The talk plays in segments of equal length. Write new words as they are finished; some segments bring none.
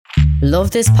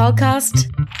Love this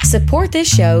podcast? Support this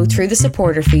show through the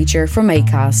supporter feature from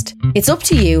Acast. It's up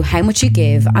to you how much you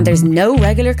give and there's no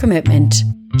regular commitment.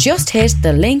 Just hit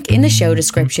the link in the show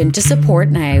description to support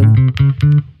now.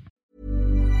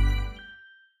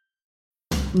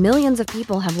 Millions of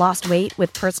people have lost weight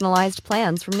with personalized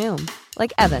plans from Noom.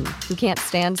 Like Evan, who can't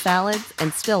stand salads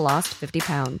and still lost 50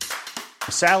 pounds.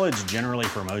 Salads generally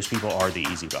for most people are the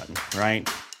easy button, right?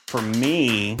 For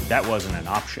me, that wasn't an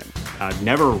option. I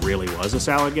never really was a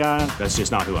salad guy. That's just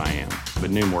not who I am.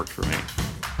 But Noom worked for me.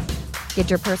 Get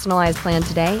your personalized plan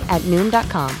today at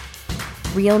Noom.com.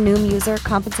 Real Noom user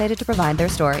compensated to provide their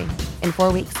story. In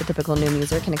 4 weeks, the typical Noom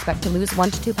user can expect to lose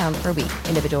 1 to 2 pounds per week.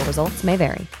 Individual results may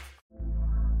vary.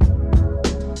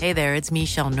 Hey there, it's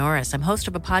Michelle Norris. I'm host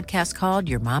of a podcast called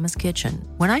Your Mama's Kitchen.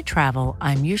 When I travel,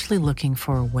 I'm usually looking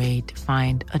for a way to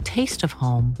find a taste of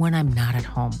home when I'm not at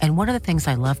home. And one of the things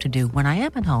I love to do when I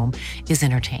am at home is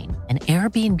entertain. And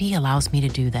Airbnb allows me to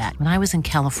do that. When I was in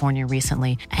California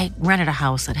recently, I rented a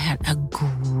house that had a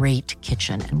great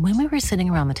kitchen. And when we were sitting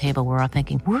around the table, we're all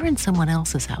thinking, we're in someone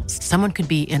else's house. Someone could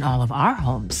be in all of our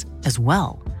homes as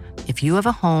well. If you have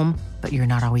a home, but you're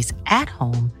not always at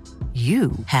home,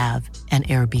 you have an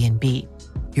Airbnb.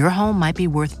 Your home might be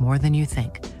worth more than you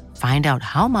think. Find out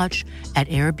how much at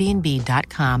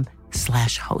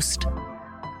airbnb.com/host.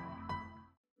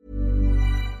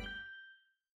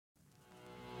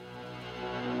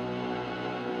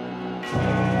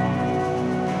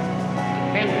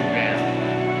 Pentagram,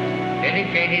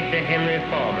 dedicated to Henry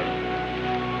Foreman.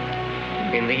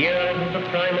 In the years of the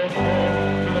primal force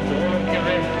and the dawn of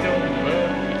terrestrial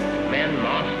birth, man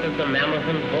mastered the mammoth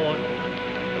and horde,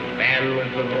 and man was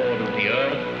the lord of the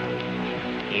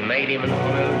earth. He made him an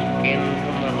hollow skin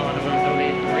from the heart of an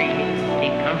holy tree. He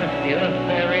compassed the earth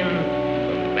therein,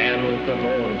 and man was the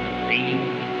lord of the sea.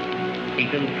 He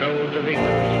controlled the vigor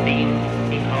of steam.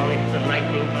 He harnessed the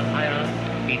lightning for hire.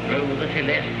 He drove the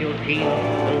celestial team,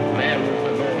 and man was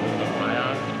the lord of the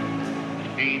fire.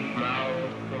 Deep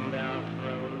mouths from their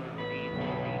thrones.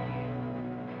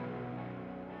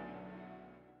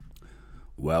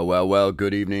 Well,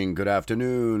 good evening, good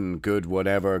afternoon, good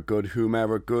whatever, good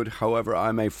whomever, good however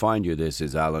I may find you. This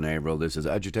is Alan Averill. This is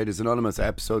Agitators Anonymous,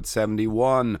 episode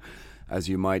 71. As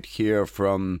you might hear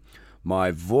from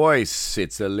my voice,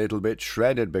 it's a little bit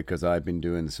shredded because I've been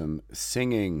doing some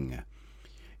singing.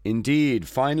 Indeed,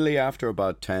 finally, after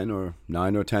about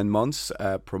 9 or 10 months,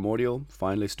 Primordial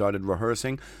finally started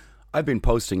rehearsing. I've been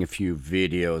posting a few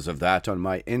videos of that on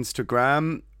my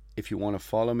Instagram. If you want to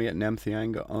follow me at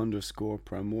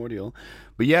Nemthianga_Primordial.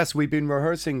 But yes, we've been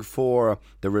rehearsing for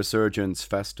the Resurgence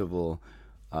Festival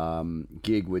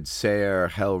gig with Sayer,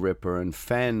 Hellripper and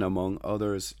Fenn, among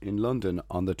others, in London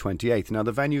on the 28th. Now,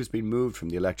 the venue's been moved from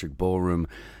the Electric Ballroom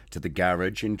to the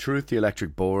Garage. In truth, the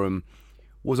Electric Ballroom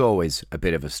was always a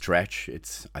bit of a stretch.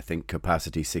 It's, I think,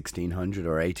 capacity 1,600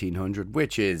 or 1,800,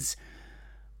 which is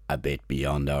a bit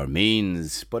beyond our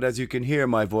means. But as you can hear,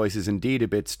 my voice is indeed a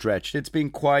bit stretched. It's been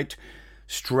quite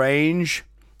strange,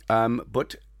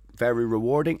 but very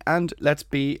rewarding. And let's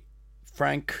be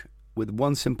frank, with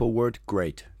one simple word,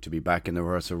 great to be back in the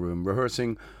rehearsal room,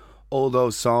 rehearsing all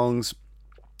those songs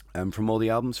from all the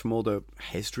albums, from all the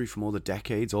history, from all the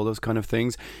decades, all those kind of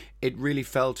things. It really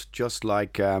felt just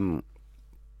like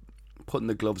putting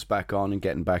the gloves back on and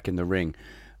getting back in the ring,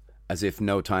 as if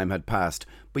no time had passed.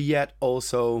 But yet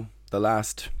also the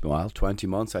last, 20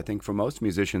 months, I think for most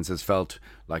musicians has felt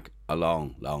like a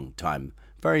long time.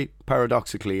 Very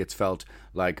paradoxically, it's felt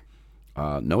like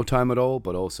no time at all,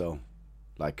 but also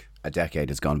like a decade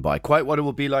has gone by. Quite what it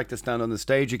will be like to stand on the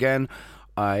stage again,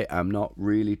 I am not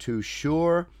really too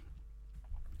sure.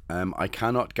 I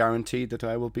cannot guarantee that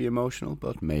I will be emotional,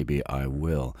 but maybe I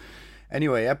will.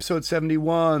 Anyway, episode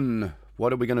 71.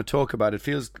 What are we going to talk about? It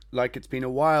feels like it's been a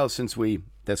while since we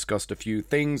discussed a few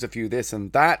things, a few this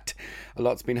and that. A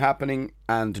lot's been happening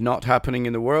and not happening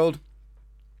in the world.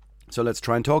 So let's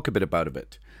try and talk a bit about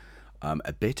it.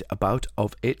 A bit about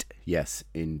of it, yes,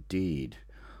 indeed.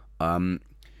 I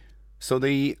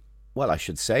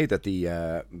should say that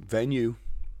the venue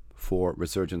for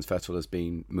Resurgence Festival has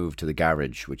been moved to the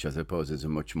Garage, which I suppose is a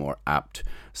much more apt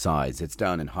size. It's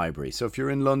down in Highbury. So if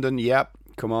you're in London,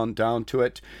 come on down to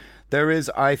it. There is,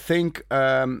 I think,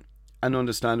 an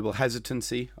understandable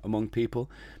hesitancy among people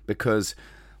because,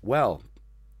 well,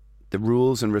 the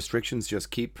rules and restrictions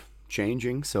just keep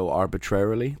changing so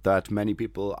arbitrarily that many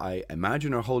people, I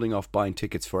imagine, are holding off buying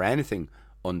tickets for anything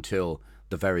until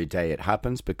the very day it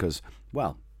happens because,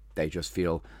 well, they just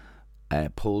feel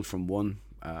pulled from one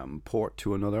port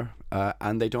to another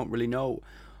and they don't really know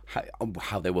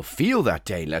how they will feel that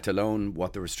day, let alone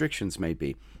what the restrictions may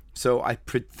be. So I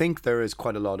think there is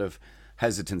quite a lot of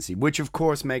hesitancy, which of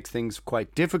course makes things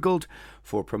quite difficult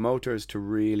for promoters to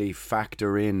really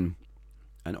factor in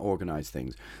and organise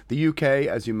things. The UK,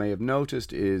 as you may have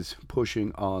noticed, is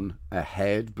pushing on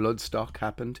ahead. Bloodstock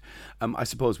happened. I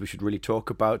suppose we should really talk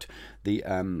about the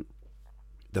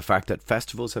fact that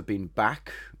festivals have been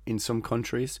back in some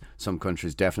countries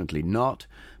definitely not,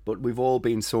 but we've all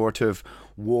been sort of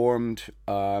heartwarmed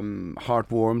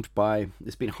by,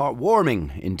 it's been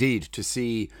heartwarming indeed to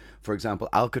see, for example,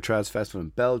 Alcatraz Festival in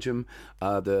Belgium,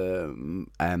 the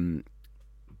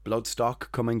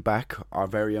Bloodstock coming back, our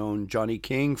very own Johnny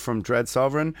King from Dread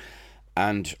Sovereign,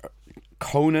 and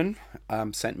Conan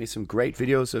sent me some great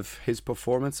videos of his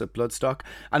performance at Bloodstock,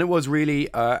 and it was really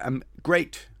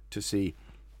great to see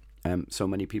so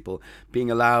many people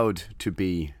being allowed to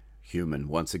be human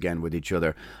once again with each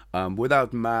other,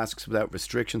 without masks, without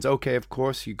restrictions. Okay, of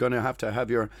course, you're going to have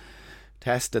your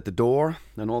test at the door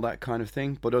and all that kind of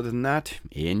thing, but other than that,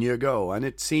 in you go. And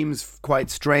it seems quite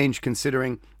strange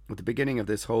considering at the beginning of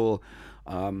this whole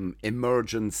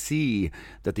emergency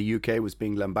that the UK was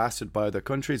being lambasted by other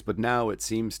countries, but now it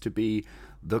seems to be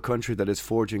the country that is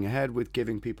forging ahead with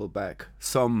giving people back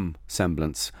some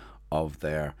semblance of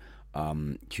their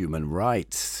human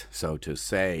rights, so to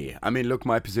say. I mean, look,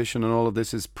 my position on all of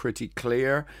this is pretty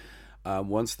clear.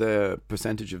 Once the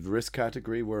percentage of the risk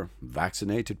category were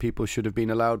vaccinated, people should have been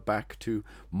allowed back to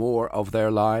more of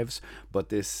their lives, but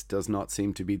this does not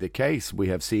seem to be the case. We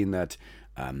have seen that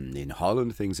in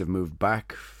Holland things have moved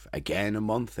back again a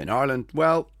month. In Ireland,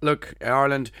 well, look,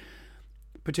 Ireland,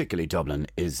 particularly Dublin,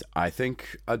 is, I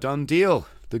think, a done deal.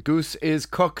 The goose is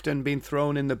cooked and been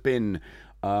thrown in the bin.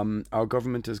 Our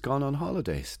government has gone on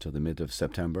holidays till the mid of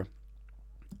September.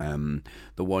 The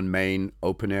one main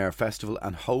open-air festival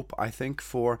and hope, I think,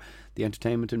 for the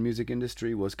entertainment and music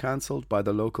industry was cancelled by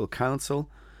the local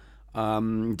council,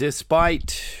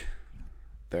 despite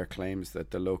their claims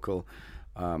that the local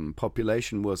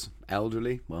population was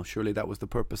elderly. Well, surely that was the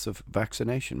purpose of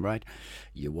vaccination, right?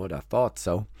 You would have thought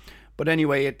so. But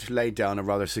anyway, it laid down a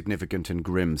rather significant and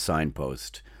grim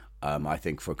signpost, I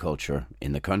think, for culture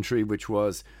in the country, which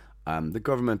was the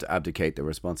government abdicate their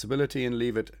responsibility and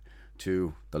leave it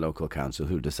to the local council,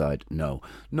 who decide no,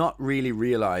 not really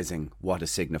realising what a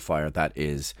signifier that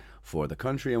is for the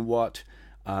country and what,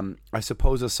 I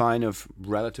suppose, a sign of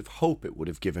relative hope it would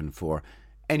have given for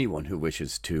anyone who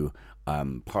wishes to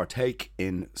partake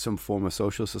in some form of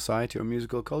social society or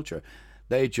musical culture.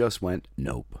 They just went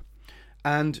nope.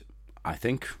 And I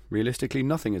think realistically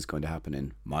nothing is going to happen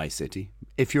in my city.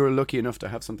 If you're lucky enough to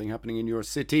have something happening in your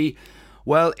city,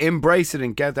 well, embrace it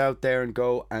and get out there and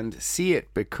go and see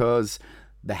it, because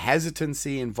the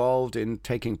hesitancy involved in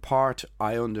taking part,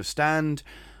 I understand.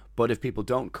 But if people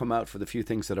don't come out for the few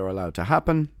things that are allowed to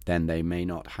happen, then they may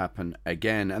not happen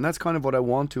again. And that's kind of what I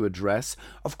want to address.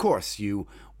 Of course, you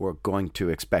were going to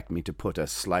expect me to put a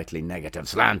slightly negative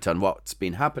slant on what's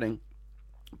been happening.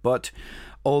 But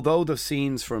although the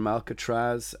scenes from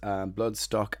Alcatraz,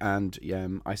 Bloodstock,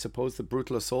 and I suppose the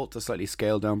brutal assault, the slightly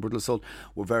scaled down brutal assault,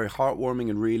 were very heartwarming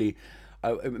and really,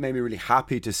 it made me really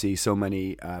happy to see so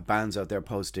many bands out there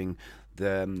posting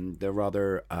the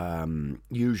rather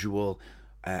usual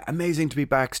amazing to be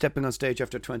back, stepping on stage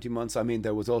after 20 months. I mean,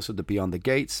 there was also the Beyond the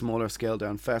Gates, smaller scale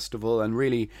down festival, and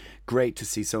really great to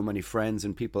see so many friends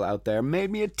and people out there. Made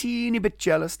me a teeny bit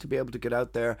jealous to be able to get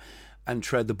out there and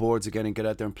tread the boards again and get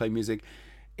out there and play music.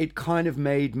 It kind of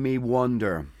made me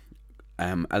wonder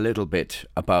a little bit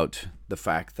about the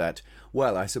fact that,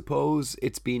 well, I suppose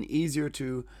it's been easier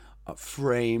to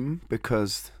frame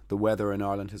because the weather in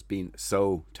Ireland has been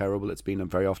so terrible. It's been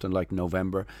very often like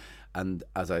November. And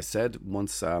as I said,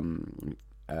 once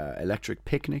Electric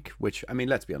Picnic, which, I mean,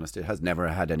 let's be honest, it has never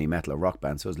had any metal or rock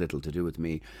band, so it's little to do with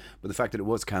me. But the fact that it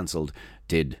was cancelled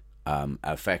did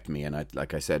affect me. And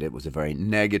like I said, it was a very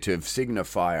negative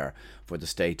signifier for the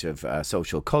state of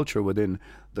social culture within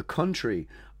the country.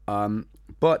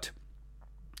 But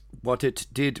what it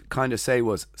did kind of say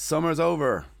was, summer's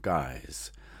over,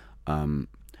 guys.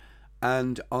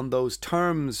 And on those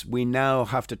terms, we now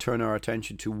have to turn our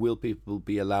attention to, will people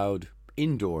be allowed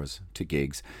indoors to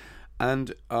gigs?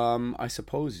 And I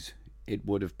suppose it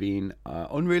would have been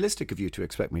unrealistic of you to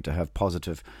expect me to have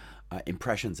positive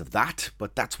impressions of that.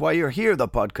 But that's why you're here. The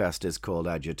podcast is called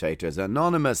Agitators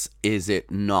Anonymous, is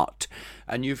it not?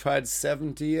 And you've had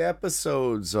 70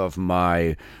 episodes of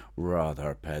my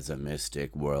rather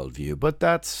pessimistic worldview. But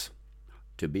that's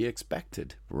to be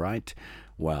expected, right?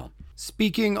 Well,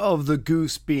 speaking of the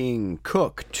goose being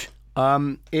cooked,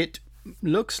 it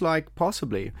looks like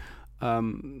possibly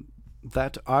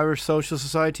that Irish social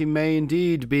society may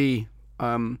indeed be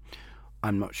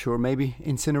I'm not sure, maybe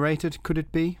incinerated, could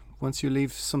it be? Once you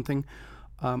leave something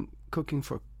cooking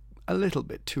for a little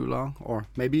bit too long, or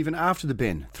maybe even after the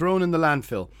bin, thrown in the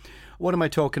landfill. What am I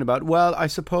talking about? Well, I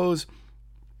suppose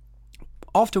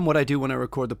often what I do when I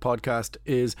record the podcast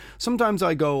is sometimes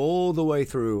I go all the way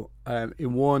through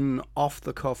in one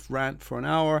off-the-cuff rant for an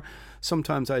hour.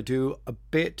 Sometimes I do a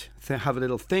bit, have a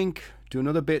little think, do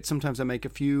another bit. Sometimes I make a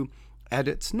few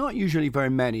edits, not usually very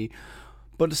many,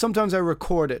 but sometimes I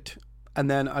record it and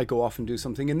then I go off and do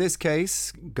something. In this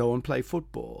case, go and play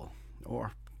football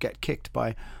or get kicked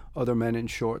by other men in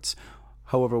shorts,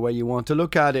 however way you want to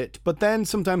look at it. But then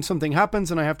sometimes something happens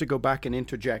and I have to go back and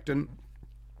interject. And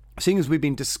seeing as we've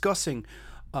been discussing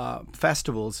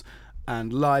festivals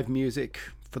and live music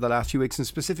for the last few weeks, and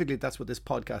specifically that's what this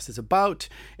podcast is about,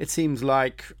 it seems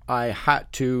like I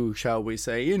had to, shall we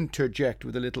say, interject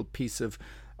with a little piece of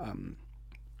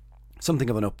something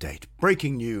of an update.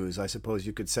 Breaking news, I suppose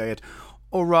you could say it.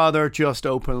 Or rather, just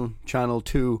open channel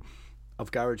 2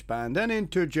 of GarageBand and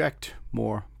interject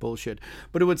more bullshit.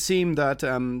 But it would seem that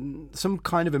some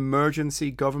kind of emergency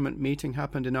government meeting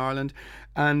happened in Ireland,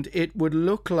 and it would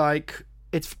look like,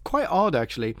 it's quite odd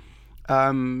actually,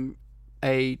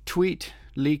 a tweet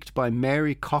leaked by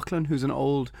Mary Coughlan, who's an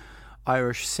old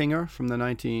Irish singer from the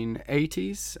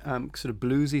 1980s, sort of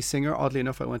bluesy singer. Oddly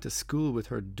enough, I went to school with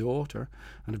her daughter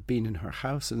and have been in her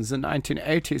house since the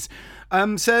 1980s.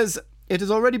 Says it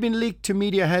has already been leaked to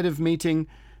media ahead of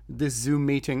this Zoom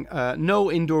meeting.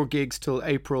 No indoor gigs till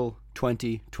April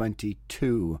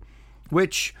 2022,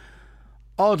 which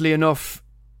oddly enough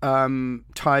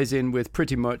ties in with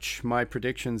pretty much my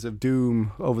predictions of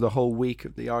doom over the whole week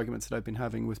of the arguments that I've been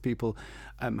having with people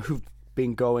who've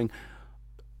been going,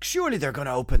 surely they're going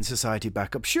to open society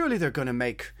back up. Surely they're going to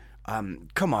make,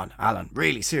 come on, Alan,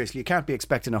 really, seriously, you can't be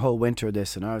expecting a whole winter of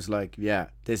this. And I was like, yeah,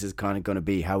 this is kind of going to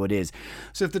be how it is.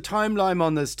 So if the timeline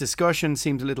on this discussion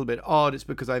seems a little bit odd, it's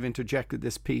because I've interjected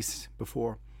this piece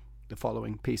before the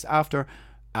following piece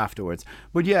afterwards.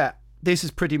 But yeah, this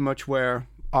is pretty much where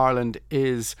Ireland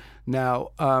is now.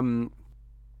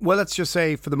 Well, let's just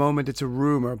say for the moment it's a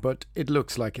rumour, but it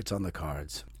looks like it's on the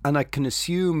cards. And I can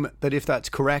assume that if that's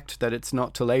correct, that it's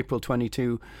not till April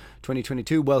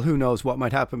 2022, well, who knows what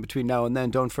might happen between now and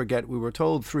then. Don't forget, we were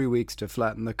told 3 weeks to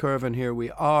flatten the curve, and here we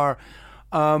are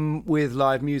with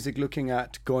live music looking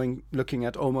at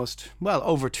almost, well,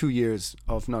 over 2 years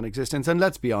of non-existence. And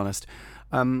let's be honest,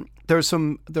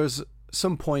 there's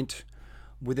some point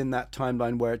within that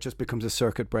timeline where it just becomes a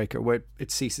circuit breaker, where it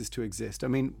ceases to exist. I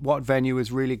mean, what venue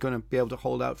is really going to be able to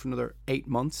hold out for another 8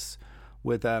 months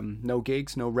with no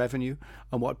gigs, no revenue?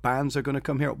 And what bands are going to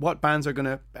come here? What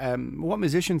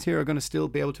musicians here are going to still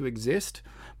be able to exist?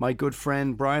 My good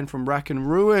friend Brian from Rack and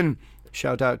Ruin,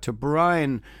 shout out to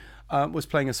Brian, was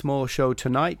playing a small show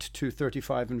tonight to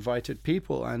 35 invited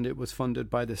people, and it was funded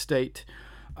by the state.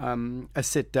 A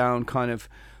sit down kind of,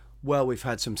 well, we've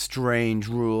had some strange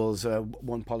rules.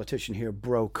 One politician here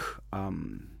broke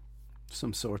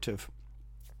some sort of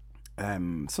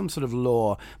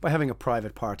law by having a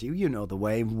private party. You know the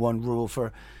way, one rule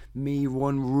for me,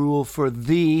 one rule for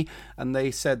thee. And they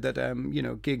said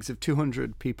that gigs of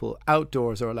 200 people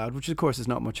outdoors are allowed, which of course is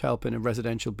not much help in a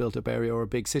residential built-up area or a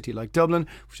big city like Dublin,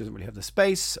 which doesn't really have the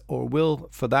space or will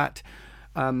for that.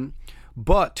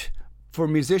 But for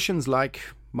musicians like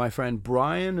my friend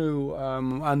Brian, who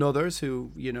and others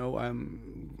who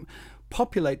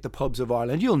populate the pubs of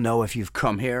Ireland, you'll know if you've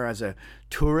come here as a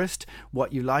tourist,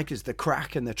 what you like is the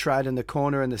crack and the trad in the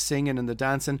corner and the singing and the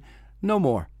dancing. No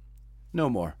more.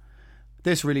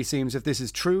 This really seems, if this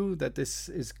is true, that this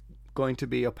is going to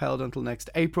be upheld until next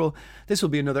April, this will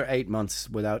be another 8 months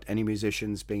without any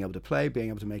musicians being able to play, being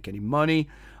able to make any money.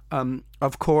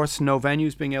 Of course, no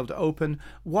venues being able to open.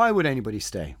 Why would anybody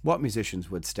stay? What musicians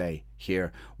would stay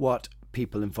here? What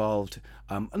people involved,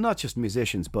 not just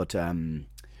musicians, but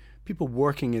people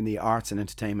working in the arts and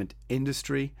entertainment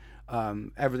industry,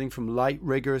 everything from light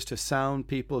riggers to sound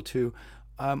people to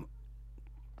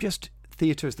just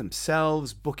theatres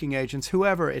themselves, booking agents,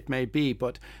 whoever it may be.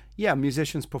 But yeah,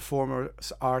 musicians,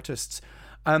 performers, artists.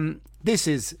 This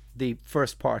is the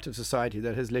first part of society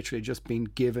that has literally just been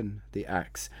given the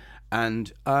axe.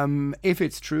 And if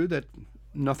it's true that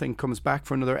nothing comes back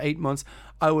for another 8 months,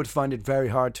 I would find it very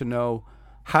hard to know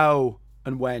how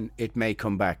and when it may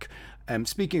come back.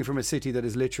 Speaking from a city that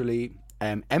is literally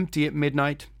empty at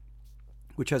midnight,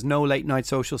 which has no late night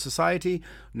social society,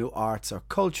 no arts or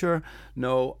culture,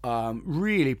 no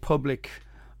really public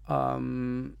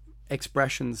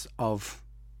expressions of,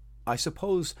 I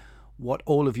suppose, what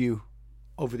all of you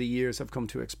over the years have come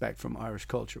to expect from Irish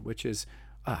culture, which is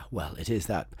Well, it is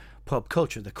that pub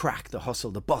culture, the crack, the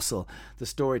hustle, the bustle, the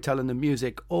storytelling, the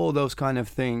music, all those kind of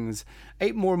things.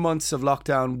 8 more months of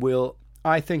lockdown will,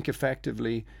 I think,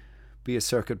 effectively be a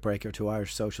circuit breaker to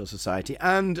Irish social society.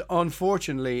 And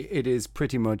unfortunately, it is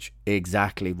pretty much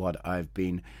exactly what I've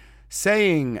been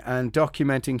saying and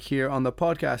documenting here on the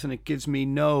podcast. And it gives me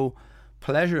no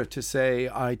pleasure to say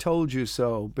I told you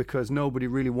so, because nobody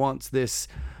really wants this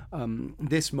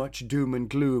much doom and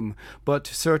gloom. But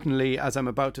certainly, as I'm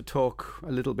about to talk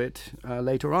a little bit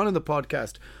later on in the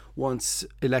podcast, once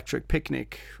Electric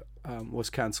Picnic was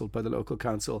cancelled by the local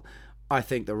council, I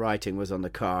think the writing was on the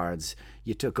cards.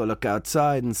 You took a look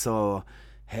outside and saw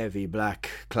heavy black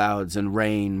clouds and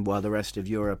rain while the rest of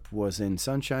Europe was in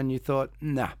sunshine. You thought,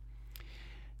 nah,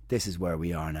 this is where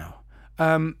we are now.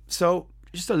 So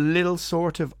just a little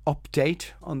sort of update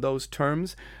on those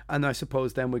terms, and I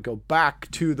suppose then we go back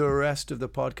to the rest of the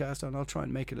podcast, and I'll try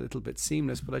and make it a little bit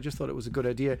seamless, but I just thought it was a good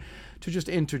idea to just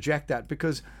interject that,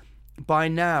 because by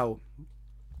now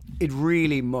it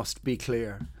really must be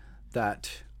clear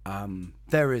that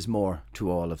there is more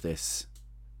to all of this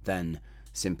than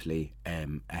simply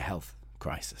a health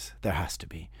crisis. There has to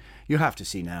be. You have to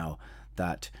see now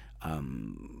that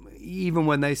even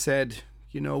when they said,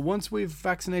 once we've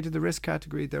vaccinated the risk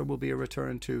category, there will be a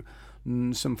return to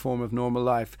some form of normal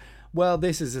life. Well,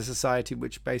 this is a society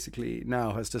which basically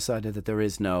now has decided that there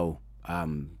is no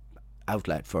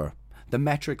outlet for the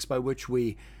metrics by which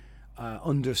we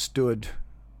understood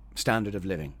standard of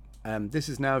living. This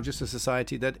is now just a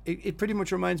society that it pretty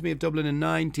much reminds me of Dublin in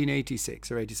 1986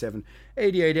 or 87,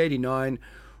 88, 89.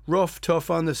 Rough,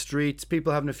 tough on the streets,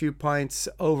 people having a few pints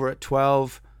over at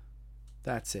 12.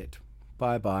 That's it.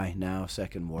 Bye-bye now,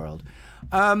 second world.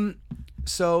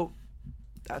 So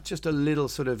that's just a little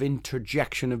sort of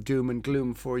interjection of doom and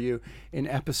gloom for you in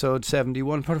episode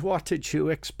 71. But what did you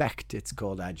expect? It's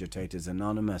called Agitators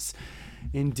Anonymous.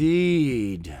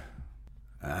 Indeed.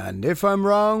 And if I'm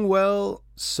wrong, well,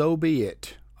 so be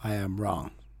it. I am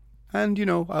wrong. And,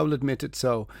 I will admit it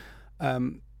so,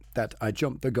 that I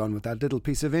jumped the gun with that little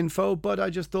piece of info, but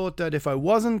I just thought that if I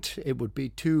wasn't, it would be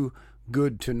too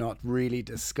good to not really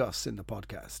discuss in the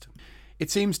podcast.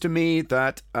 It seems to me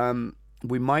that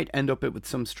we might end up with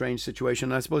some strange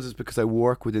situation. I suppose it's because I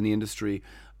work within the industry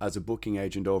as a booking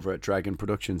agent over at Dragon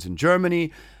Productions in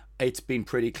Germany. It's been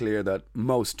pretty clear that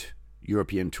most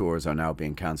European tours are now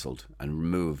being cancelled and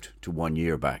moved to 1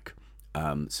 year back.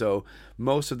 So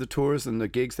most of the tours and the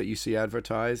gigs that you see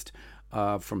advertised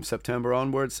from September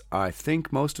onwards, I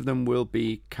think most of them will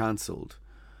be cancelled.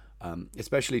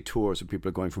 Especially tours where people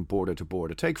are going from border to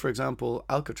border. Take, for example,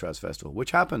 Alcatraz Festival, which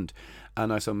happened.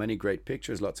 And I saw many great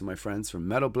pictures. Lots of my friends from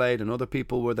Metal Blade and other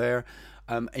people were there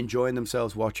enjoying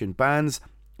themselves watching bands.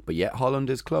 But yet Holland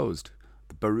is closed.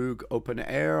 The Barug Open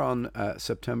Air on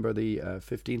September the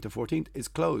 15th or 14th is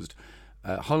closed.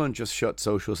 Holland just shut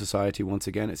Social Society once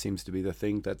again. It seems to be the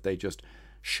thing that they just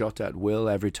shut at will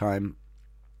every time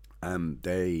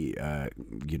they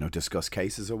discuss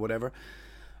cases or whatever.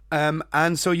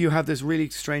 And so you have this really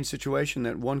strange situation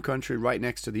that one country right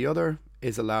next to the other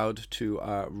is allowed to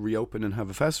reopen and have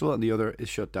a festival, and the other is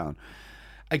shut down.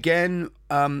 Again,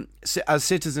 as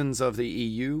citizens of the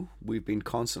EU, we've been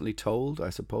constantly told, I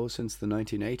suppose, since the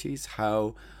 1980s,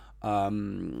 how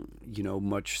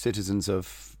much citizens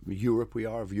of Europe we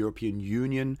are, of European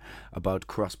Union, about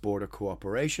cross-border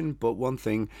cooperation. But one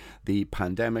thing the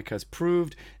pandemic has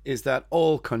proved is that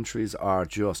all countries are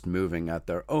just moving at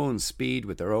their own speed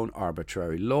with their own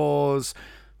arbitrary laws.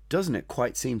 Doesn't it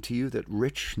quite seem to you that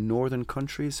rich northern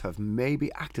countries have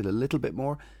maybe acted a little bit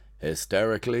more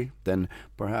hysterically than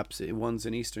perhaps ones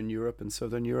in Eastern Europe and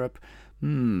Southern Europe?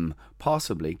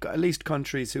 Possibly. At least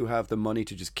countries who have the money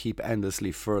to just keep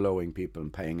endlessly furloughing people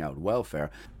and paying out welfare.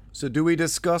 So do we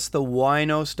discuss the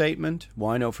Wino statement?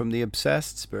 Wino from the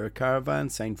Obsessed, Spirit Caravan,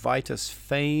 St. Vitus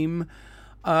fame,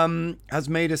 has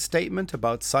made a statement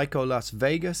about Psycho Las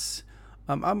Vegas.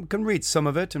 I can read some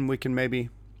of it and we can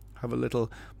maybe have a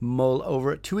little mull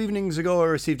over it. 2 evenings ago I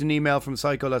received an email from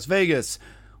Psycho Las Vegas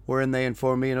wherein they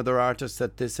informed me and other artists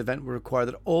that this event will require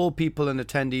that all people and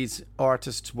attendees,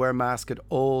 artists, wear masks at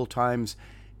all times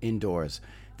indoors.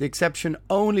 The exception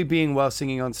only being while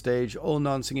singing on stage. All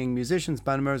non-singing musicians,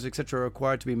 band members, etc. are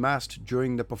required to be masked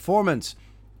during the performance.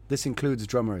 This includes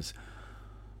drummers.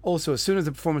 Also, as soon as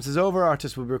the performance is over,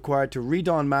 artists will be required to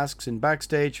re-don masks in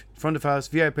backstage, front of house,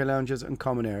 VIP lounges and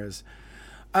common areas.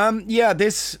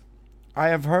 This I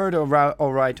have heard all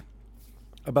right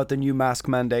about the new mask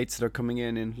mandates that are coming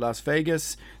in Las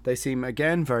Vegas. They seem,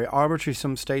 again, very arbitrary.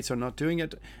 Some states are not doing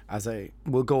it, as I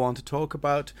will go on to talk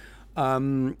about.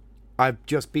 I've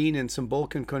just been in some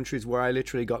Balkan countries where I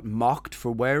literally got mocked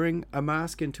for wearing a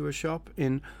mask into a shop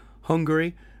in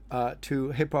Hungary. Two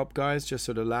hip-hop guys just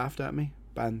sort of laughed at me.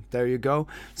 And there you go.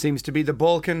 Seems to be the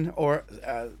Balkan or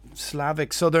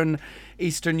Slavic, Southern,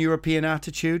 Eastern European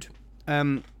attitude.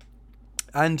 And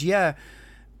yeah,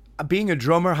 being a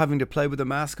drummer, having to play with a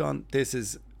mask on, this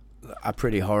is a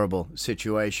pretty horrible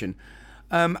situation.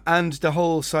 And the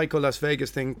whole Psycho Las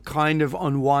Vegas thing kind of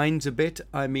unwinds a bit.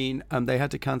 I mean, they had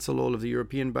to cancel all of the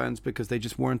European bands because they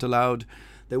just weren't allowed.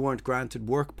 They weren't granted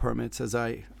work permits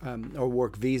or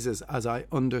work visas, as I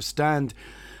understand.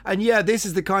 And yeah, this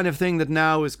is the kind of thing that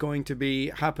now is going to be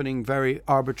happening very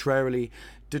arbitrarily.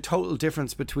 The total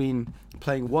difference between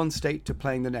playing one state to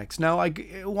playing the next. Now,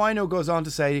 Wino goes on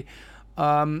to say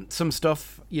some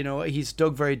stuff, he's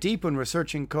dug very deep when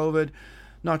researching COVID,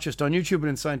 not just on YouTube, but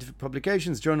in scientific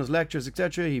publications, journals, lectures,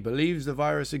 etc. He believes the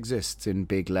virus exists in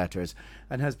big letters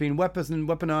and has been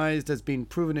weaponized, has been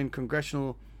proven in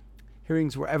congressional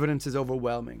hearings where evidence is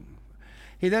overwhelming.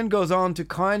 He then goes on to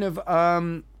kind of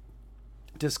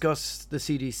discuss the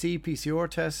CDC, PCR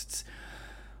tests,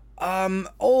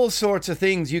 all sorts of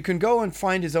things. You can go and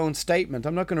find his own statement.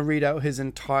 I'm not going to read out his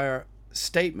entire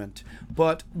statement,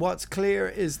 but what's clear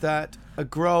is that a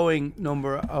growing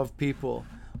number of people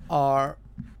are,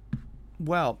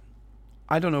 well,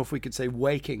 I don't know if we could say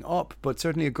waking up, but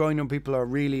certainly a growing number of people are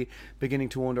really beginning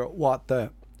to wonder what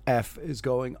the F is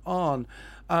going on.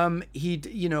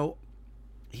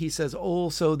 He says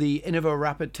also the Innova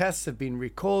rapid tests have been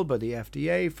recalled by the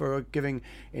FDA for giving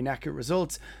inaccurate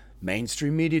results.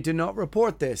 Mainstream media did not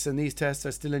report this, and these tests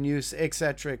are still in use,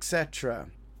 etc., etc.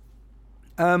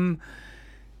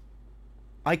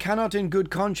 I cannot in good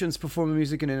conscience perform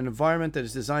music in an environment that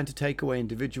is designed to take away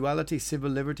individuality, civil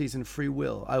liberties, and free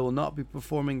will. I will not be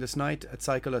performing this night at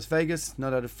Psycho Las Vegas,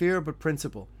 not out of fear, but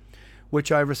principle,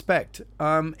 which I respect.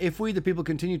 If we, the people,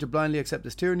 continue to blindly accept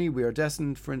this tyranny, we are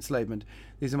destined for enslavement.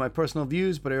 These are my personal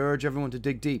views, but I urge everyone to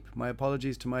dig deep. My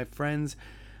apologies to my friends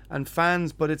and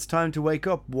fans, but it's time to wake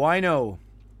up. Wino.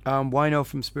 Wino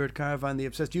from Spirit Caravan, The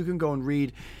Obsessed. You can go and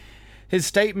read his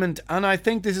statement, and I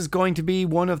think this is going to be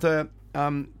one of the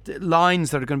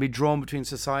lines that are going to be drawn between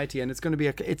society, and it's going to be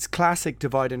it's classic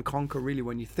divide and conquer, really,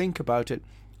 when you think about it.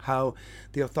 How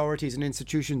the authorities and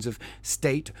institutions of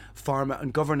state, pharma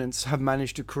and governance have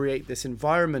managed to create this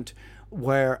environment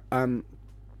where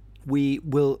we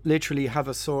will literally have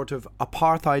a sort of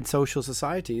apartheid social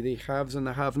society, the haves and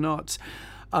the have-nots,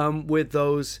 with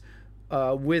those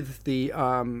with the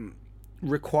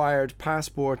required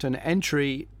passport and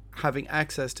entry having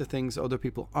access to things other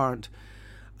people aren't.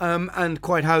 And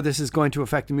quite how this is going to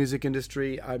affect the music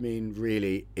industry, I mean,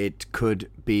 really, it could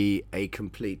be a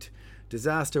complete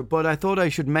disaster. But I thought I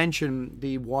should mention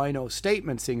the Wino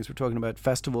statement, seeing as we're talking about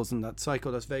festivals and that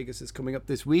Psycho Las Vegas is coming up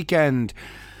this weekend.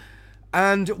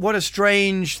 And what a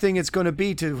strange thing it's going to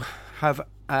be to have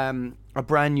a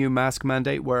brand new mask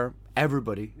mandate where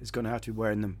everybody is going to have to be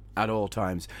wearing them at all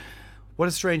times. What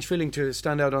a strange feeling to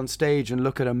stand out on stage and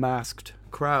look at a masked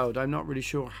crowd. I'm not really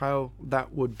sure how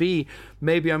that would be.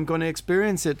 Maybe I'm going to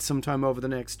experience it sometime over the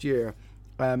next year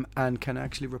and can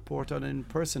actually report on it in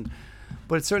person.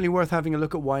 But it's certainly worth having a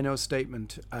look at Wino's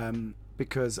statement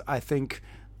because I think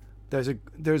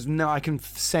I can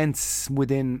sense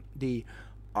within the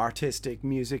artistic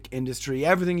music industry,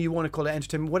 everything you want to call it,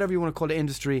 entertainment, whatever you want to call it,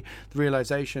 industry, the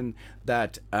realization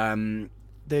that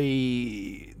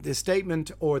the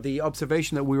statement or the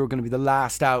observation that we were going to be the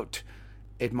last out,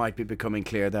 it might be becoming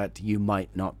clear that you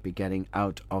might not be getting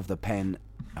out of the pen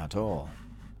at all.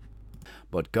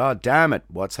 But god damn it,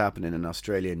 what's happening in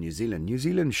Australia and New Zealand? New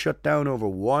Zealand shut down over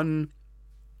one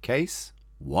case.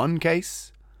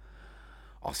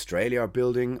 Australia are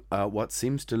building what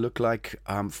seems to look like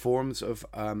forms of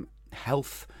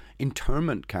health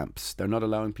internment camps. They're not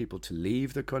allowing people to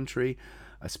leave the country.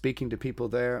 Speaking to people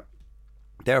there,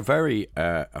 they're very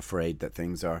afraid that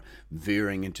things are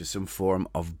veering into some form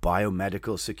of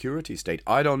biomedical security state.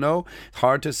 I don't know.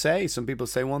 Hard to say. Some people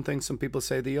say one thing, some people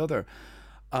say the other.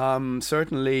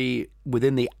 Certainly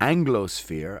within the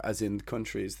Anglosphere, as in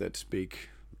countries that speak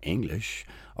English,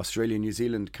 Australia, New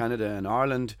Zealand, Canada and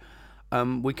Ireland,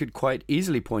 we could quite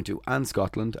easily point to, and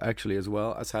Scotland actually as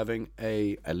well, as having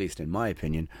at least in my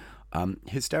opinion,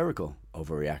 hysterical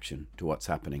overreaction to what's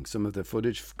happening. Some of the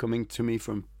footage coming to me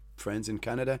from friends in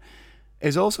Canada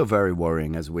is also very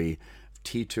worrying as we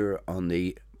teeter on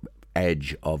the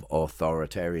edge of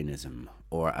authoritarianism,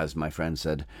 or as my friend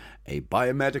said, a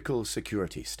biomedical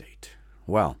security state.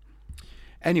 Well,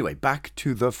 anyway, back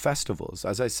to the festivals.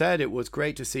 As I said, it was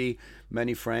great to see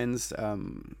many friends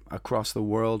across the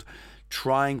world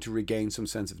trying to regain some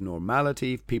sense of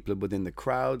normality. People within the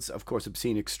crowds. Of course,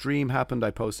 Obscene Extreme happened.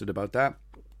 I posted about that.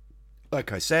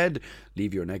 Like I said,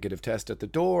 leave your negative test at the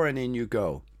door and in you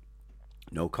go.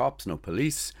 No cops, no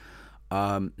police,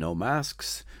 no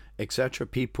masks, etc.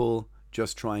 People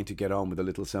just trying to get on with a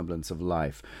little semblance of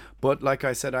life. But like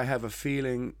I said, I have a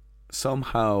feeling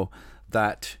somehow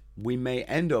that we may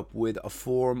end up with a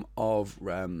form of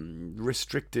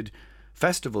restricted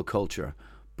festival culture,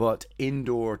 but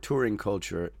indoor touring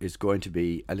culture is going to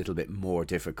be a little bit more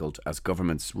difficult as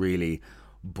governments really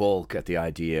balk at the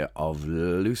idea of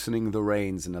loosening the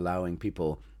reins and allowing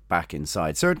people back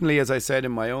inside. Certainly, as I said,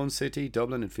 in my own city,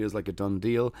 Dublin, it feels like a done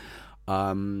deal.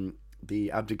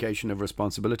 The abdication of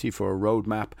responsibility for a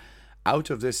roadmap out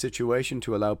of this situation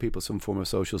to allow people some form of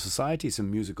social society,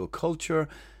 some musical culture,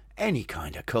 any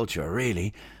kind of culture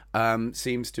really,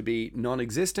 seems to be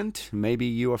non-existent. Maybe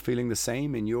you are feeling the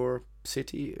same in your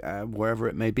city, wherever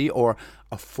it may be, or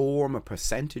a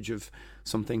percentage of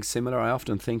something similar. I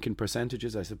often think in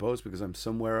percentages, I suppose, because I'm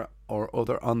somewhere or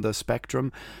other on the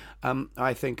spectrum.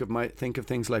 I think of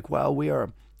things like, well, we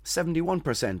are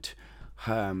 71%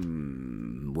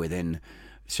 within,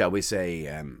 shall we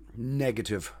say,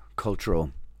 negative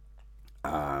cultural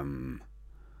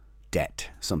debt,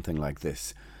 something like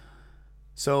this.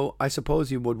 So I suppose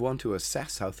you would want to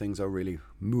assess how things are really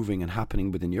moving and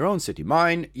happening within your own city.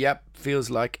 Mine,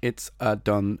 feels like it's a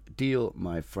done deal,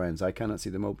 my friends. I cannot see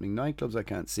them opening nightclubs. I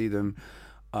can't see them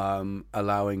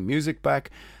allowing music back.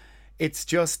 It's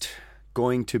just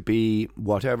going to be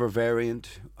whatever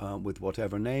variant with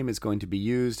whatever name is going to be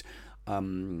used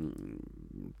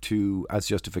as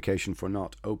justification for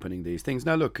not opening these things.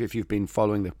 Now look, if you've been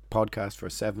following the podcast for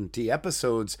 70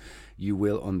 episodes, you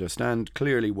will understand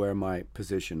clearly where my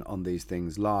position on these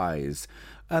things lies,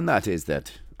 and that is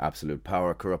that absolute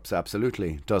power corrupts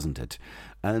absolutely, doesn't it?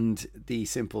 And the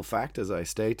simple fact, as I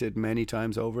stated many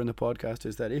times over in the podcast,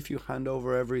 is that if you hand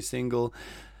over every single,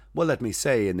 well, let me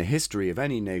say, in the history of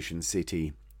any nation,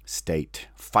 city, state,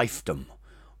 fiefdom,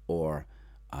 or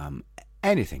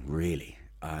anything really,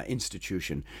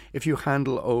 institution, if you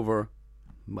handle over,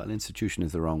 well, institution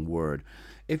is the wrong word,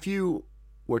 if you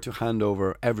were to hand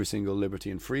over every single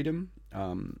liberty and freedom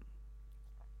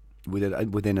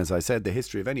within, as I said, the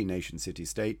history of any nation, city,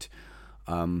 state,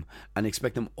 and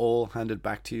expect them all handed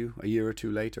back to you a year or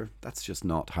two later, that's just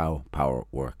not how power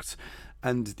works.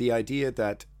 And the idea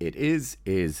that it is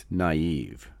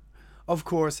naive. Of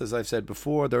course, as I've said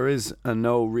before, there is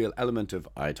no real element of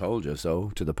I told you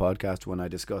so to the podcast when I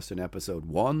discussed in episode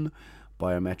 1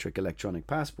 biometric electronic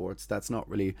passports. That's not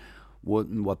really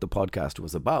what the podcast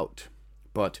was about.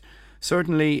 But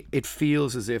certainly it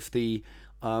feels as if the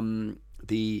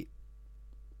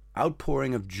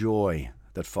outpouring of joy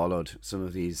that followed some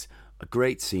of these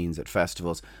great scenes at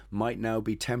festivals might now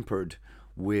be tempered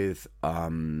with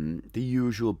the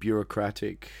usual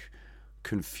bureaucratic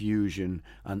confusion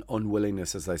and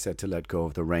unwillingness, as I said, to let go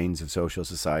of the reins of social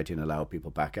society and allow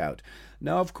people back out.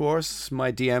 Now, of course,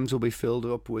 my DMs will be filled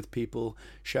up with people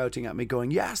shouting at me going,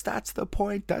 yes, that's the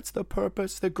point, that's the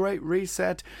purpose, the great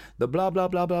reset, the blah, blah,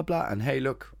 blah, blah, blah. And hey,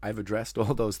 look, I've addressed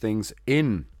all those things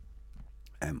in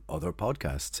other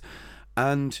podcasts.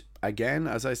 And again,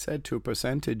 as I said, to a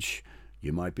percentage,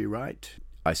 you might be right.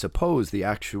 I suppose the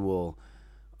actual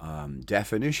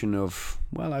definition of,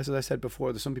 well, as I said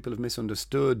before, some people have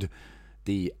misunderstood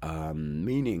the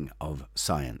meaning of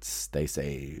science. They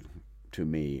say to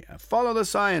me, follow the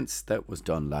science. That was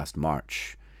done last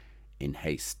March in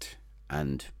haste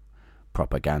and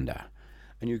propaganda.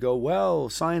 And you go, well,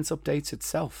 science updates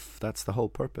itself. That's the whole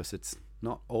purpose. It's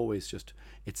not always just,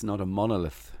 it's not a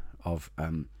monolith of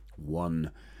one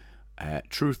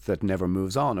truth that never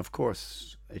moves on. Of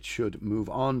course, it should move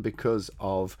on because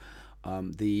of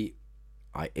the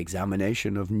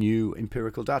examination of new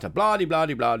empirical data. Blah, blah,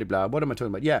 blah, blah, blah. What am I talking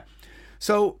about? Yeah.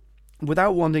 So,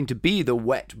 without wanting to be the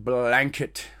wet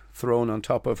blanket thrown on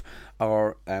top of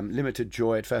our limited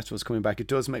joy at festivals coming back, it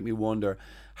does make me wonder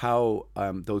how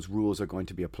those rules are going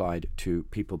to be applied to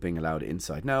people being allowed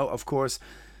inside. Now, of course,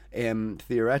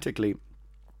 theoretically,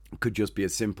 it could just be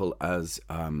as simple as,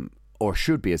 or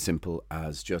should be as simple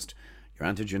as just your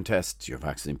antigen tests, your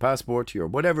vaccine passport, your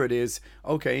whatever it is.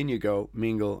 Okay, in you go,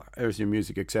 mingle, there's your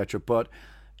music, etc. But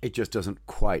it just doesn't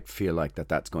quite feel like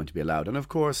that's going to be allowed. And of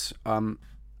course, and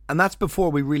that's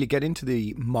before we really get into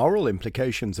the moral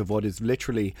implications of what is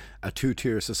literally a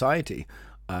two-tier society.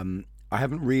 I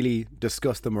haven't really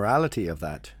discussed the morality of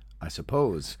that, I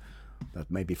suppose.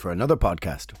 That may be for another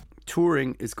podcast.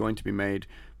 Touring is going to be made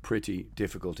pretty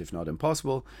difficult, if not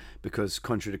impossible, because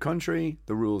country to country,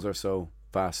 the rules are so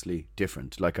vastly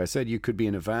different. Like I said, you could be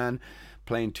in a van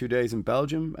playing 2 days in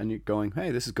Belgium and you're going,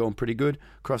 hey, this is going pretty good.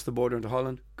 Cross the border into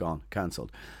Holland, gone,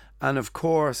 cancelled. And of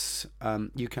course,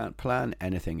 you can't plan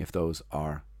anything if those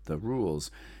are the rules.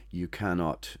 You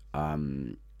cannot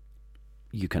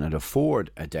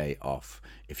afford a day off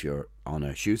if you're on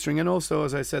a shoestring. And also,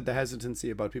 as I said, the hesitancy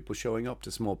about people showing up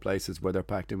to small places where they're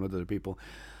packed in with other people.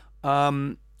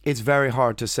 It's very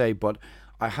hard to say, but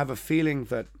I have a feeling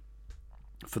that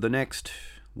for the next,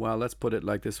 well, let's put it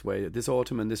like this way, this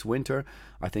autumn and this winter,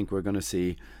 I think we're going to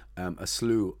see a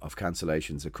slew of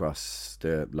cancellations across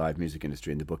the live music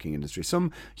industry and the booking industry.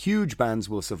 Some huge bands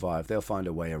will survive. They'll find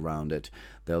a way around it.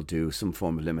 They'll do some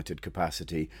form of limited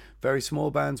capacity. Very small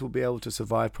bands will be able to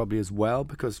survive probably as well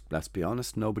because, let's be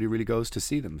honest, nobody really goes to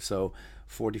see them. So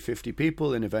 40, 50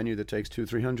 people in a venue that takes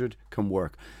 200-300 can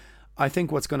work. I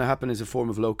think what's going to happen is a form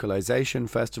of localization.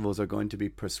 Festivals are going to be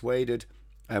persuaded,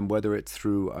 and whether it's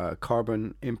through a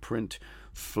carbon imprint,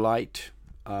 flight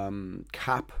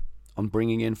cap on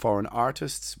bringing in foreign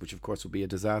artists, which of course will be a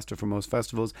disaster for most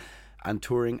festivals, and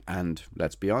touring, and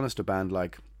let's be honest, a band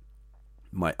like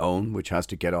my own, which has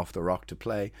to get off the rock to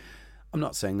play. I'm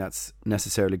not saying that's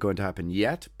necessarily going to happen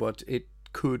yet, but it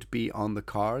could be on the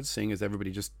cards, seeing as everybody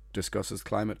just discusses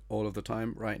climate all of the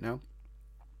time right now.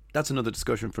 That's another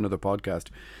discussion for another podcast,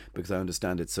 because I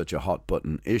understand it's such a hot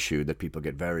button issue that people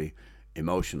get very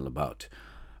emotional about.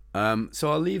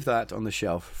 So I'll leave that on the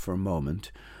shelf for a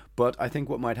moment. But I think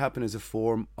what might happen is a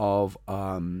form of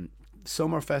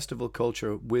summer festival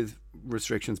culture with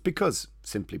restrictions, because,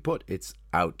 simply put, it's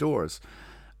outdoors.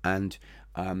 And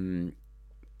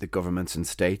the governments and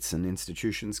states and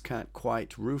institutions can't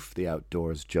quite roof the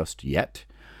outdoors just yet.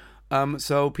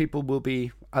 So people will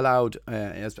be allowed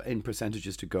in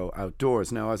percentages to go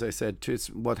outdoors. Now, as I said,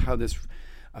 how this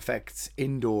affects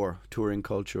indoor touring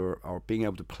culture or being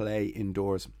able to play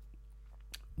indoors,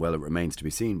 well, it remains to be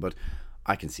seen. But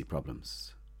I can see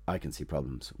problems. I can see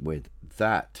problems with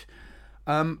that.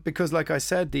 Because, like I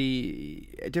said, the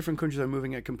different countries are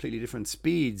moving at completely different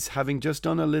speeds. Having just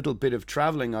done a little bit of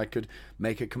traveling, I could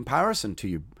make a comparison to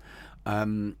you.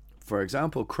 For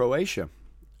example, Croatia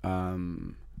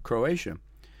and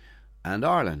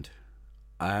Ireland.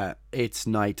 It's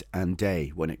night and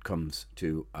day when it comes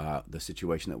to the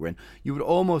situation that we're in. You would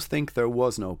almost think there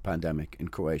was no pandemic in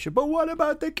Croatia. But what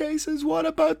about the cases? What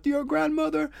about your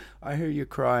grandmother? I hear you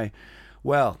cry.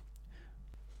 Well,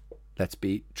 let's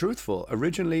be truthful.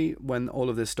 Originally, when all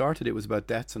of this started, it was about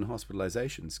deaths and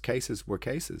hospitalizations. Cases were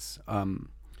cases.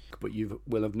 But you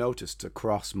will have noticed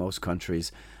across most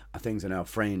countries, things are now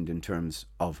framed in terms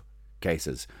of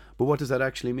cases. But what does that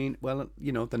actually mean? Well,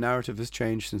 the narrative has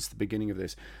changed since the beginning of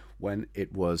this, when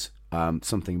it was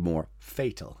something more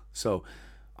fatal. So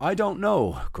I don't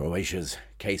know Croatia's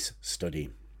case study.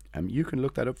 You can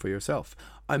look that up for yourself.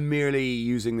 I'm merely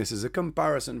using this as a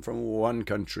comparison from one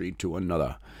country to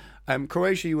another.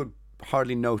 Croatia, you would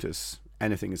hardly notice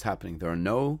anything is happening. There are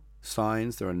no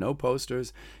signs, there are no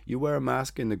posters. You wear a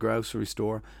mask in the grocery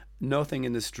store, nothing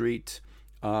in the street.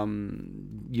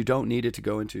 You don't need it to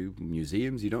go into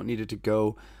museums. You don't need it to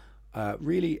go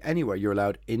really anywhere. You're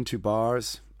allowed into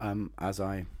bars, as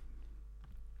I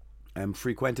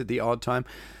frequented the odd time.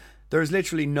 There's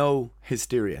literally no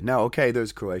hysteria. Now, okay,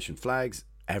 there's Croatian flags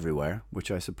everywhere,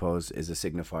 which I suppose is a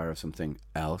signifier of something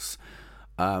else.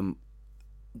 And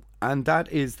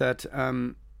that is that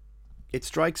it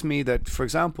strikes me that, for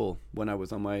example, when I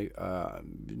was on my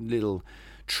little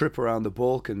trip around the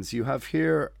Balkans, you have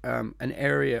here an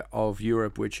area of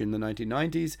Europe which in the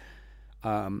 1990s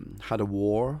had a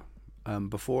war.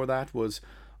 Before that was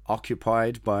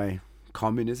occupied by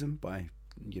communism, by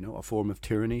a form of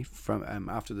tyranny from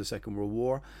after the Second World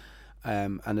War,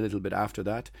 and a little bit after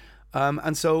that.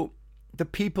 And so the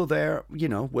people there,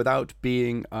 without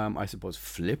being, I suppose,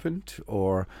 flippant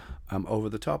or over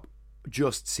the top,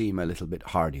 just seem a little bit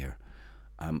hardier.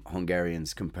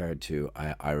 Hungarians compared to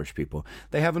Irish people.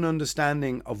 They have an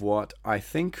understanding of what I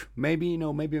think, maybe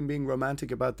I'm being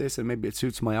romantic about this and maybe it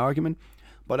suits my argument,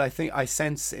 but I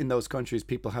sense in those countries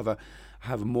people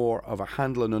have more of a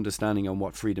handle and understanding on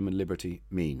what freedom and liberty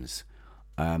means.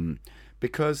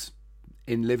 Because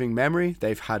in living memory,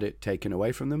 they've had it taken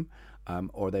away from them,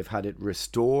 or they've had it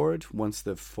restored once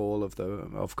the fall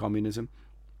of communism.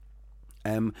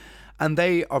 And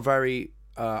they are very,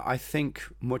 I think,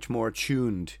 much more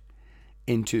tuned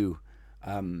into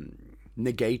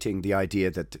negating the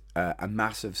idea that a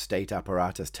massive state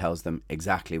apparatus tells them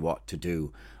exactly what to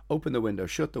do. Open the window,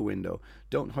 shut the window,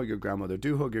 don't hug your grandmother,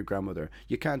 do hug your grandmother.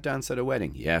 You can't dance at a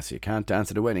wedding. Yes, you can't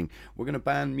dance at a wedding. We're going to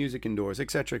ban music indoors,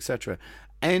 etc., etc.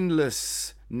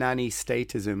 Endless nanny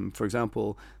statism. For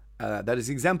example, that is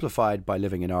exemplified by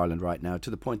living in Ireland right now, to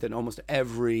the point that almost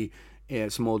every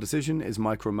small decision is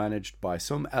micromanaged by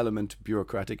some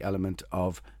bureaucratic element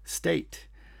of state.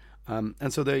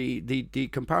 And so the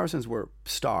comparisons were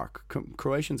stark.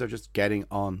 Croatians are just getting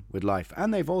on with life.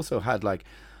 And they've also had, like,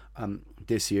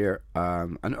 this year,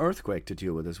 an earthquake to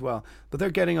deal with as well. But they're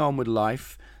getting on with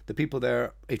life. The people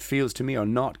there, it feels to me, are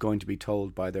not going to be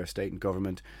told by their state and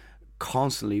government,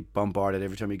 constantly bombarded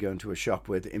every time you go into a shop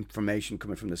with information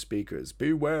coming from the speakers.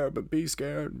 Beware, but be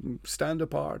scared, stand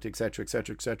apart, etc.,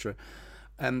 etc., etc.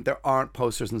 There aren't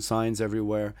posters and signs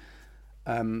everywhere.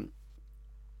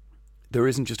 There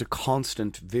isn't just a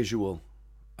constant visual,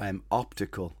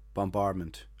 optical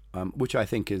bombardment, which I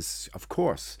think is, of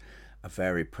course, a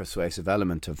very persuasive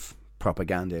element of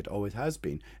propaganda. It always has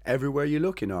been. Everywhere you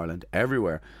look in Ireland,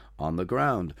 everywhere, on the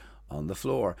ground, on the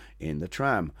floor, in the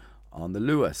tram, on the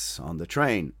Luas, on the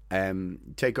train,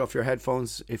 take off your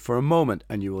headphones for a moment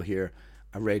and you will hear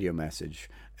a radio message.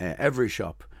 Every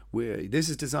shop. This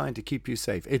is designed to keep you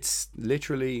safe. It's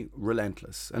literally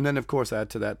relentless. And then, of course, add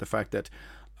to that the fact that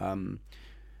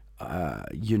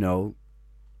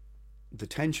the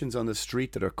tensions on the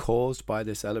street that are caused by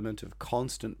this element of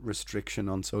constant restriction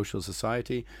on social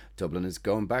society. Dublin is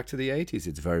going back to the 80s.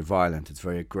 It's very violent. It's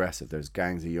very aggressive. There's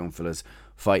gangs of young fellas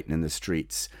fighting in the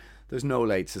streets. There's no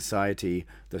late society.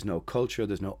 There's no culture.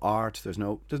 There's no art. There's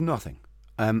nothing.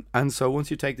 And so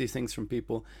once you take these things from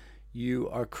people, you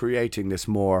are creating this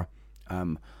more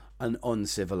an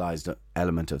uncivilized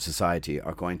element of society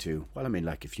are going to, well, I mean,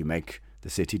 like if you make the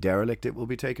city derelict, it will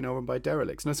be taken over by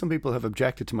derelicts. Now, some people have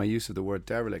objected to my use of the word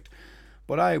derelict,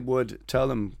 but I would tell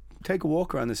them, take a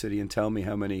walk around the city and tell me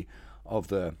how many of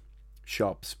the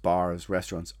shops, bars,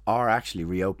 restaurants are actually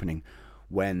reopening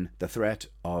when the threat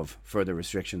of further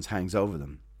restrictions hangs over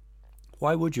them.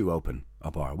 Why would you open a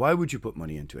bar? Why would you put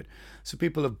money into it? So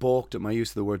people have balked at my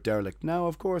use of the word derelict. Now,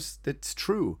 of course, it's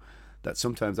true that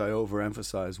sometimes I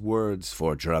overemphasize words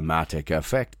for dramatic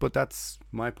effect, but that's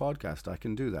my podcast. I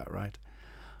can do that, right?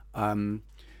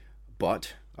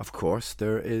 But of course,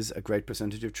 there is a great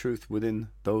percentage of truth within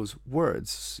those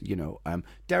words.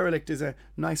 Derelict is a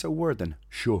nicer word than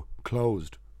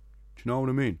closed. Do you know what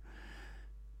I mean?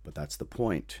 But that's the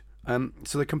point.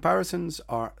 So the comparisons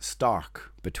are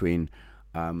stark between,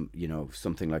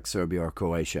 something like Serbia or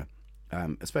Croatia.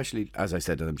 Especially, as I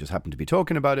said to them, just happened to be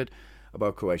talking about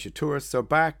Croatia. Tourists are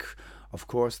back. Of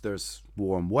course, there's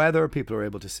warm weather. People are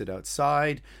able to sit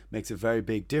outside. Makes a very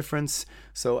big difference.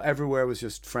 So everywhere was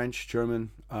just French,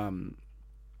 German. I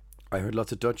heard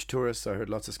lots of Dutch tourists. I heard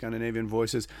lots of Scandinavian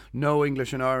voices. No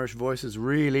English and Irish voices,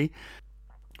 really.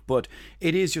 But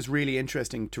it is just really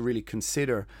interesting to really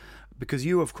consider, because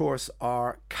you, of course,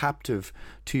 are captive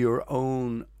to your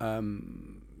own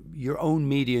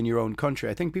media in your own country.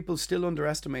 I think people still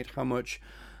underestimate how much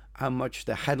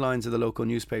the headlines of the local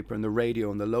newspaper and the radio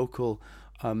and the local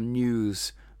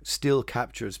news still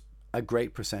captures a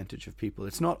great percentage of people.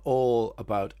 It's not all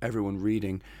about everyone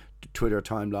reading Twitter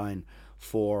timeline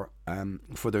for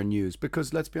their news,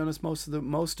 because let's be honest,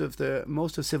 most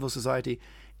of civil society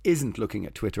isn't looking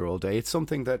at Twitter all day. It's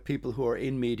something that people who are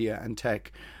in media and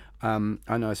tech, and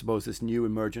I suppose this new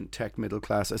emergent tech middle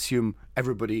class, assume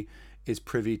everybody is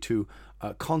privy to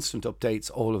constant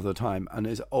updates all of the time and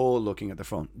is all looking at the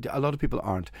phone. A lot of people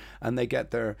aren't, and they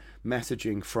get their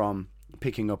messaging from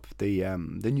picking up the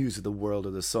news of the world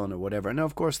or the Sun or whatever. Now,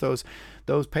 of course, those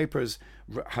papers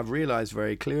have realized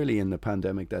very clearly in the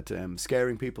pandemic that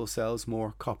scaring people sells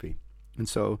more copy. And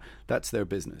so that's their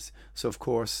business. So, of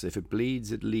course, if it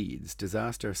bleeds, it leads.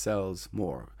 Disaster sells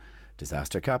more.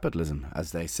 Disaster capitalism,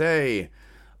 as they say.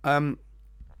 And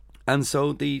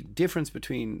so the difference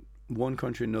between one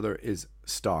country and another is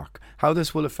stark. How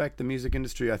this will affect the music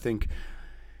industry, I think,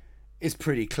 is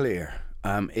pretty clear.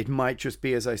 It might just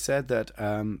be, as I said, that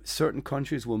certain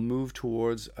countries will move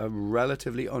towards a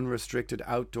relatively unrestricted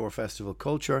outdoor festival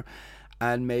culture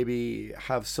and maybe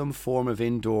have some form of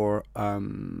indoor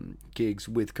gigs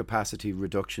with capacity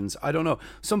reductions. I don't know.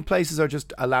 Some places are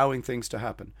just allowing things to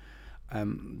happen.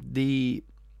 The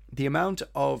amount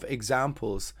of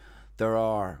examples there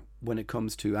are when it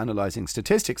comes to analysing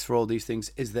statistics for all these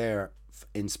things is there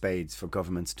in spades for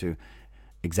governments to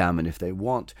examine if they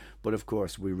want. But of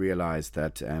course, we realise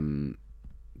that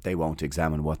they won't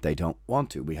examine what they don't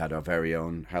want to. We had our very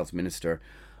own health minister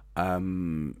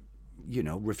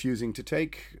refusing to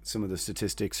take some of the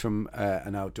statistics from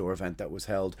an outdoor event that was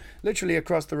held literally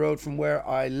across the road from where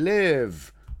I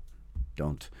live.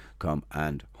 Don't come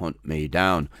and hunt me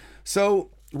down. So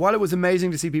while it was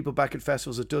amazing to see people back at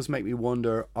festivals, it does make me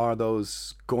wonder, are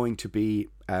those going to be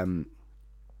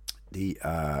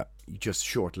just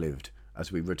short-lived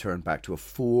as we return back to a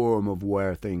form of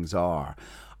where things are?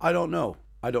 I don't know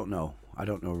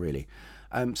really.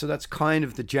 So that's kind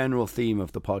of the general theme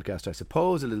of the podcast, I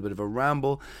suppose, a little bit of a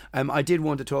ramble. I did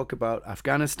want to talk about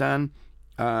Afghanistan.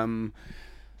 I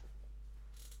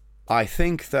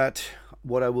think that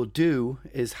what I will do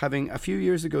is, having a few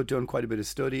years ago done quite a bit of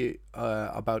study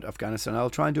about Afghanistan, I'll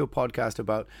try and do a podcast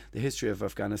about the history of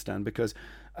Afghanistan, because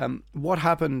what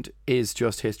happened is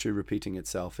just history repeating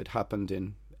itself. It happened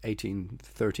in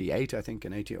 1838, I think,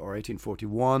 or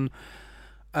 1841.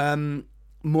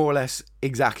 More or less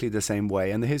exactly the same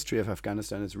way. And the history of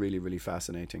Afghanistan is really, really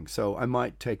fascinating. So I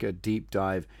might take a deep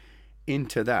dive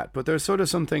into that. But there's sort of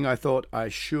something I thought I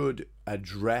should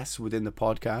address within the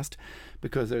podcast,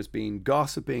 because there's been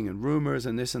gossiping and rumors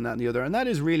and this and that and the other. And that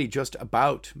is really just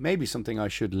about maybe something I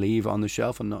should leave on the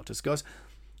shelf and not discuss.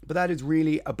 But that is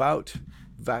really about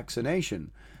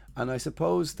vaccination. And I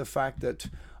suppose the fact that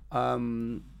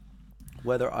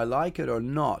whether I like it or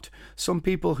not, some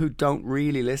people who don't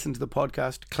really listen to the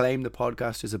podcast claim the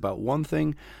podcast is about one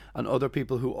thing, and other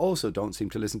people who also don't seem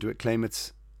to listen to it claim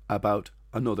it's about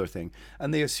another thing.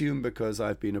 And they assume because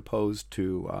I've been opposed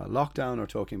to lockdown or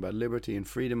talking about liberty and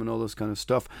freedom and all this kind of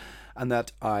stuff, and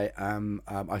that I am,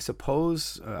 I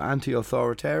suppose,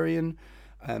 anti-authoritarian,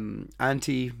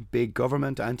 anti-big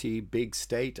government, anti-big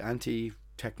state,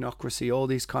 anti-technocracy, all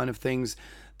these kind of things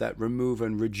that remove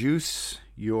and reduce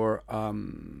your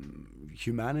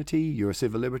humanity, your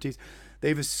civil liberties.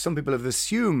 Some people have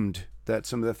assumed that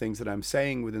some of the things that I'm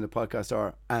saying within the podcast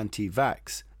are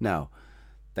anti-vax. Now,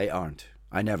 they aren't.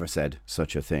 I never said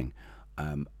such a thing.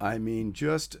 I mean,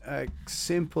 just a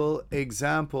simple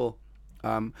example.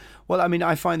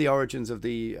 I find the origins of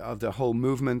the whole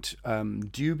movement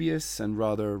dubious and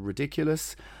rather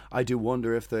ridiculous. I do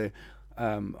wonder if the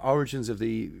origins of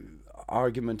the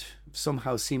argument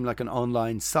somehow seem like an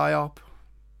online psyop,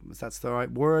 if that's the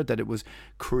right word, that it was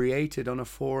created on a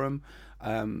forum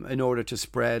in order to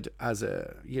spread as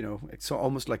it's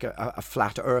almost like a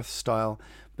flat earth style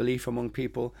belief among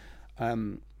people,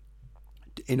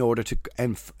 in order to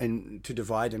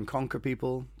divide and conquer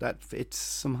people. That it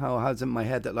somehow has in my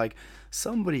head that like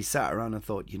somebody sat around and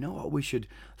thought, you know what we should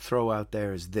throw out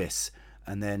there is this,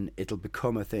 and then it'll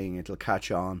become a thing, it'll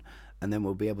catch on, and then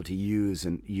we'll be able to use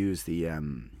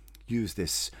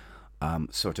this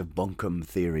sort of bunkum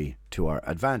theory to our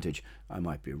advantage. I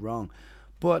might be wrong,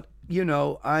 but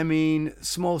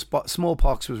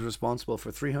smallpox was responsible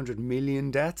for 300 million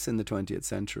deaths in the 20th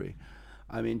century.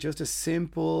 I mean, just a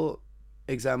simple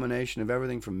examination of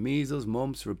everything from measles,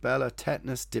 mumps, rubella,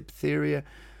 tetanus, diphtheria,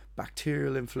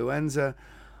 bacterial influenza.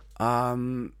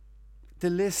 The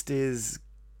list is,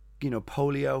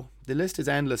 polio. The list is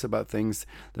endless about things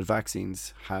that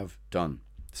vaccines have done.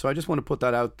 So I just want to put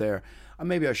that out there. And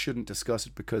maybe I shouldn't discuss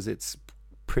it because it's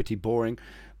pretty boring,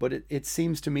 but it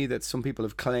seems to me that some people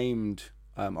have claimed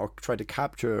or tried to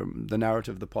capture the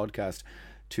narrative of the podcast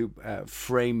to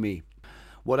frame me.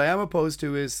 What I am opposed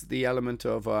to is the element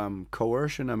of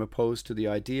coercion. I'm opposed to the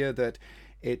idea that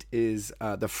it is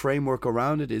the framework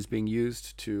around it is being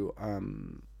used to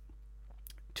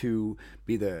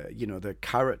be the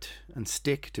carrot and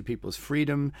stick to people's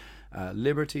freedom,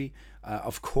 liberty.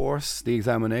 Of course, the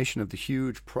examination of the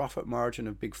huge profit margin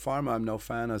of Big Pharma. I'm no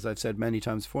fan, as I've said many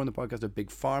times before in the podcast, of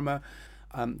Big Pharma.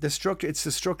 It's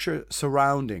the structure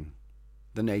surrounding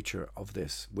the nature of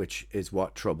this, which is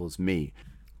what troubles me.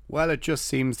 Well, it just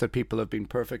seems that people have been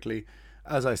perfectly,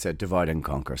 as I said, divide and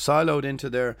conquer, siloed into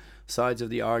their sides of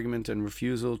the argument and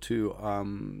refusal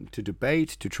to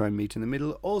debate, to try and meet in the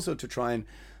middle, also to try and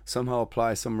somehow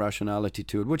apply some rationality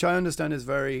to it, which I understand is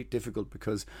very difficult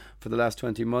because for the last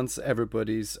 20 months,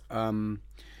 everything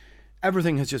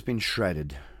has just been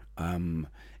shredded.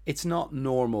 It's not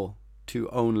normal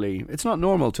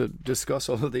to discuss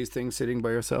all of these things sitting by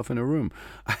yourself in a room.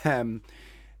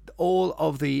 All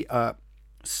of the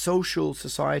social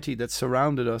society that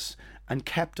surrounded us and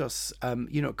kept us,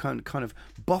 kind of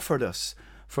buffered us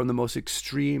from the most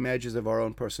extreme edges of our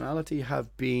own personality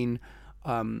have been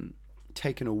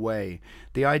taken away.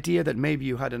 The idea that maybe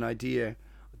you had an idea,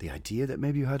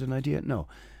 no.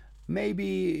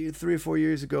 Maybe 3 or 4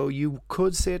 years ago, you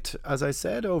could sit, as I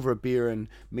said, over a beer and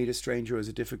meet a stranger who has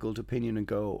a difficult opinion and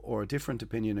go, or a different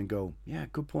opinion and go, yeah,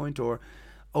 good point. Or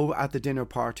at the dinner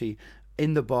party,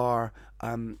 in the bar,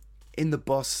 in the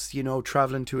bus,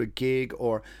 traveling to a gig,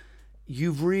 or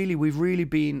we've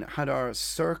really had our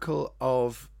circle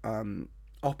of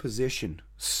opposition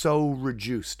so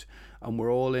reduced, and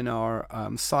we're all in our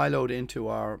siloed into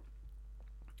our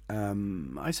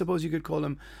I suppose you could call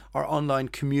them our online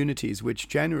communities, which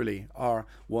generally are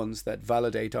ones that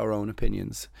validate our own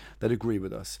opinions, that agree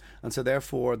with us. And so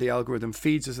therefore the algorithm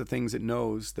feeds us the things it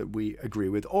knows that we agree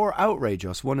with, or outrage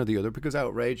us, one or the other, because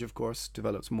outrage, of course,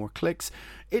 develops more clicks.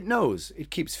 It knows, it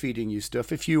keeps feeding you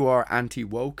stuff. If you are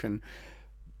anti-woke and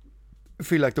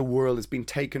feel like the world has been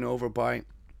taken over by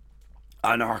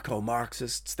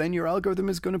anarcho-Marxists, then your algorithm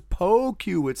is going to poke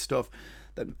you with stuff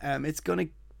that it's going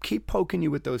to keep poking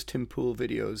you with those Tim Pool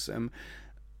videos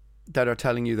that are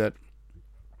telling you that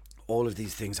all of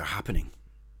these things are happening.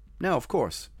 Now, of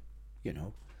course,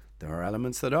 there are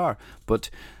elements that are,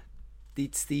 but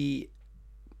it's the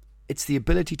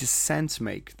ability to sense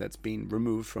make that's been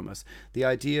removed from us. The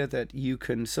idea that you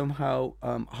can somehow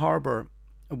harbor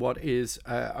what is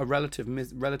a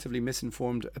relatively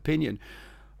misinformed opinion,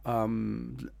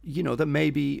 that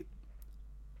maybe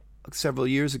several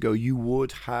years ago you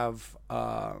would have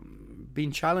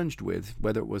been challenged with,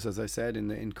 whether it was, as I said,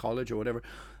 in college or whatever.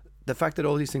 The fact that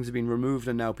all these things have been removed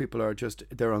and now people are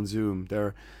they're on Zoom.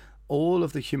 They're all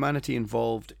of the humanity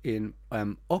involved in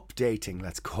updating,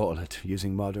 let's call it,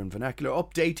 using modern vernacular,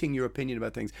 updating your opinion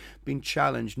about things, being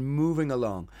challenged, moving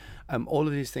along. All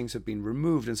of these things have been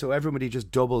removed, and so everybody just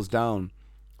doubles down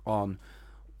on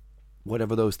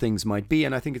whatever those things might be.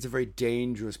 And I think it's a very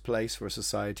dangerous place for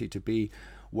society to be,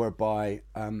 whereby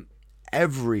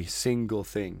every single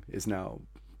thing is now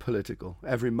political.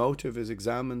 Every motive is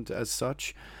examined as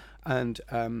such, and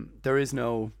there is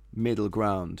no middle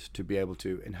ground to be able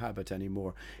to inhabit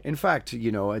anymore. In fact,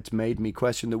 it's made me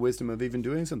question the wisdom of even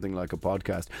doing something like a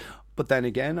podcast. But then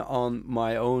again, on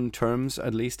my own terms,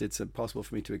 at least, it's possible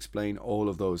for me to explain all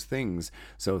of those things.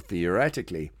 So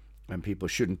theoretically, and people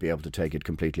shouldn't be able to take it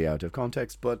completely out of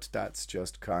context, but that's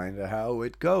just kind of how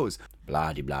it goes.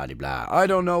 Blah-de-blah-de-blah. I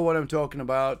don't know what I'm talking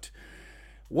about.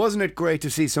 Wasn't it great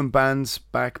to see some bands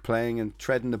back playing and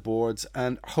treading the boards?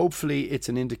 And hopefully it's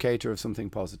an indicator of something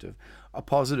positive. A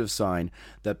positive sign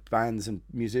that bands and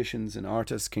musicians and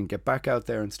artists can get back out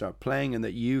there and start playing, and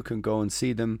that you can go and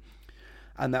see them,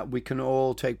 and that we can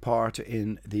all take part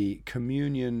in the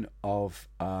communion of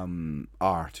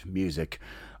art, music,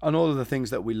 and all of the things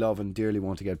that we love and dearly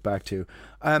want to get back to.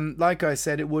 Like I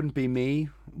said, it wouldn't be me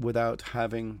without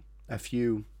having a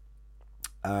few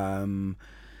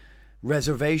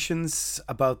reservations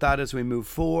about that as we move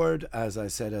forward. As I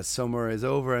said, as summer is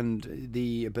over and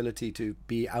the ability to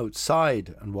be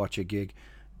outside and watch a gig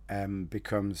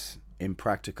becomes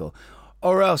impractical,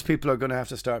 or else people are going to have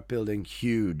to start building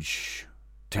huge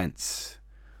tents,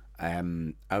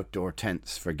 outdoor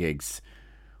tents for gigs,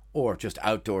 or just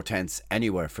outdoor tents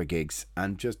anywhere for gigs,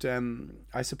 and just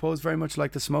I suppose very much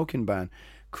like the smoking ban,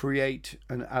 create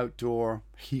an outdoor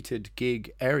heated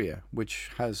gig area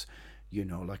which has,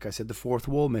 like I said, the fourth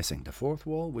wall missing,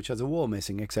 which has a wall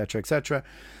missing, etc., etc.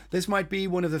 This might be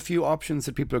one of the few options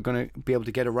that people are going to be able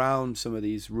to get around some of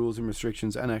these rules and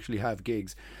restrictions and actually have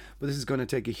gigs. But this is going to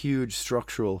take a huge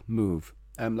structural move.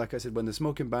 Like I said, when the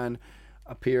smoking ban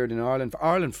appeared in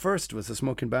Ireland first was the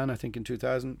smoking ban, I think in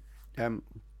 2000.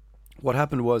 What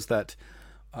happened was that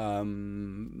a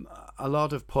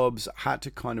lot of pubs had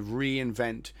to kind of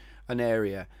reinvent an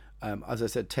area. As I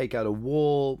said, take out a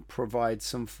wall, provide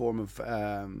some form of,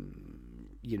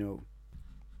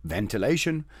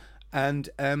 ventilation, and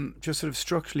just sort of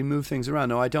structurally move things around.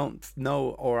 Now, I don't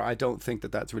know, or I don't think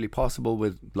that that's really possible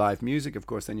with live music. Of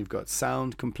course, then you've got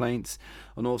sound complaints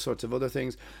and all sorts of other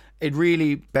things. It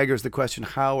really beggars the question,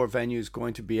 how are venues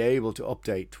going to be able to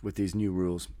update with these new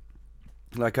rules?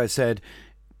 Like I said,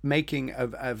 making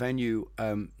a venue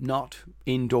not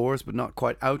indoors but not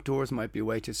quite outdoors might be a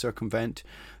way to circumvent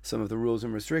some of the rules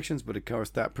and restrictions, but of course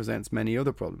that presents many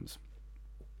other problems.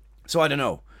 So I don't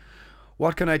know.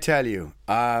 What can I tell you?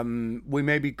 We are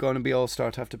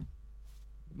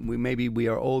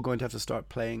all going to have to start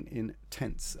playing in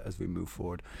tents as we move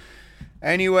forward.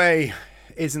 Anyway,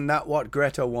 isn't that what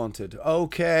Greta wanted?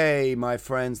 Okay, my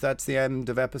friends, that's the end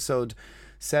of episode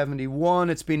 71.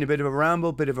 It's been a bit of a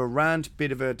ramble, bit of a rant,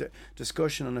 bit of a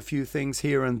discussion on a few things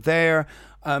here and there.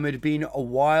 It had been a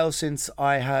while since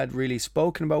I had really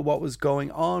spoken about what was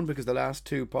going on, because the last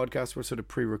two podcasts were sort of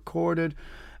pre-recorded.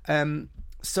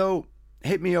 So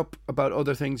hit me up about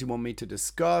other things you want me to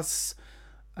discuss,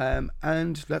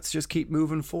 and let's just keep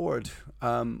moving forward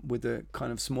with the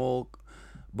kind of small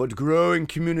but growing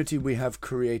community we have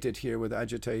created here with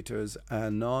Agitators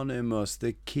Anonymous.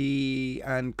 The key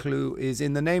and clue is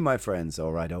in the name, my friends.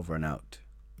 All right, over and out.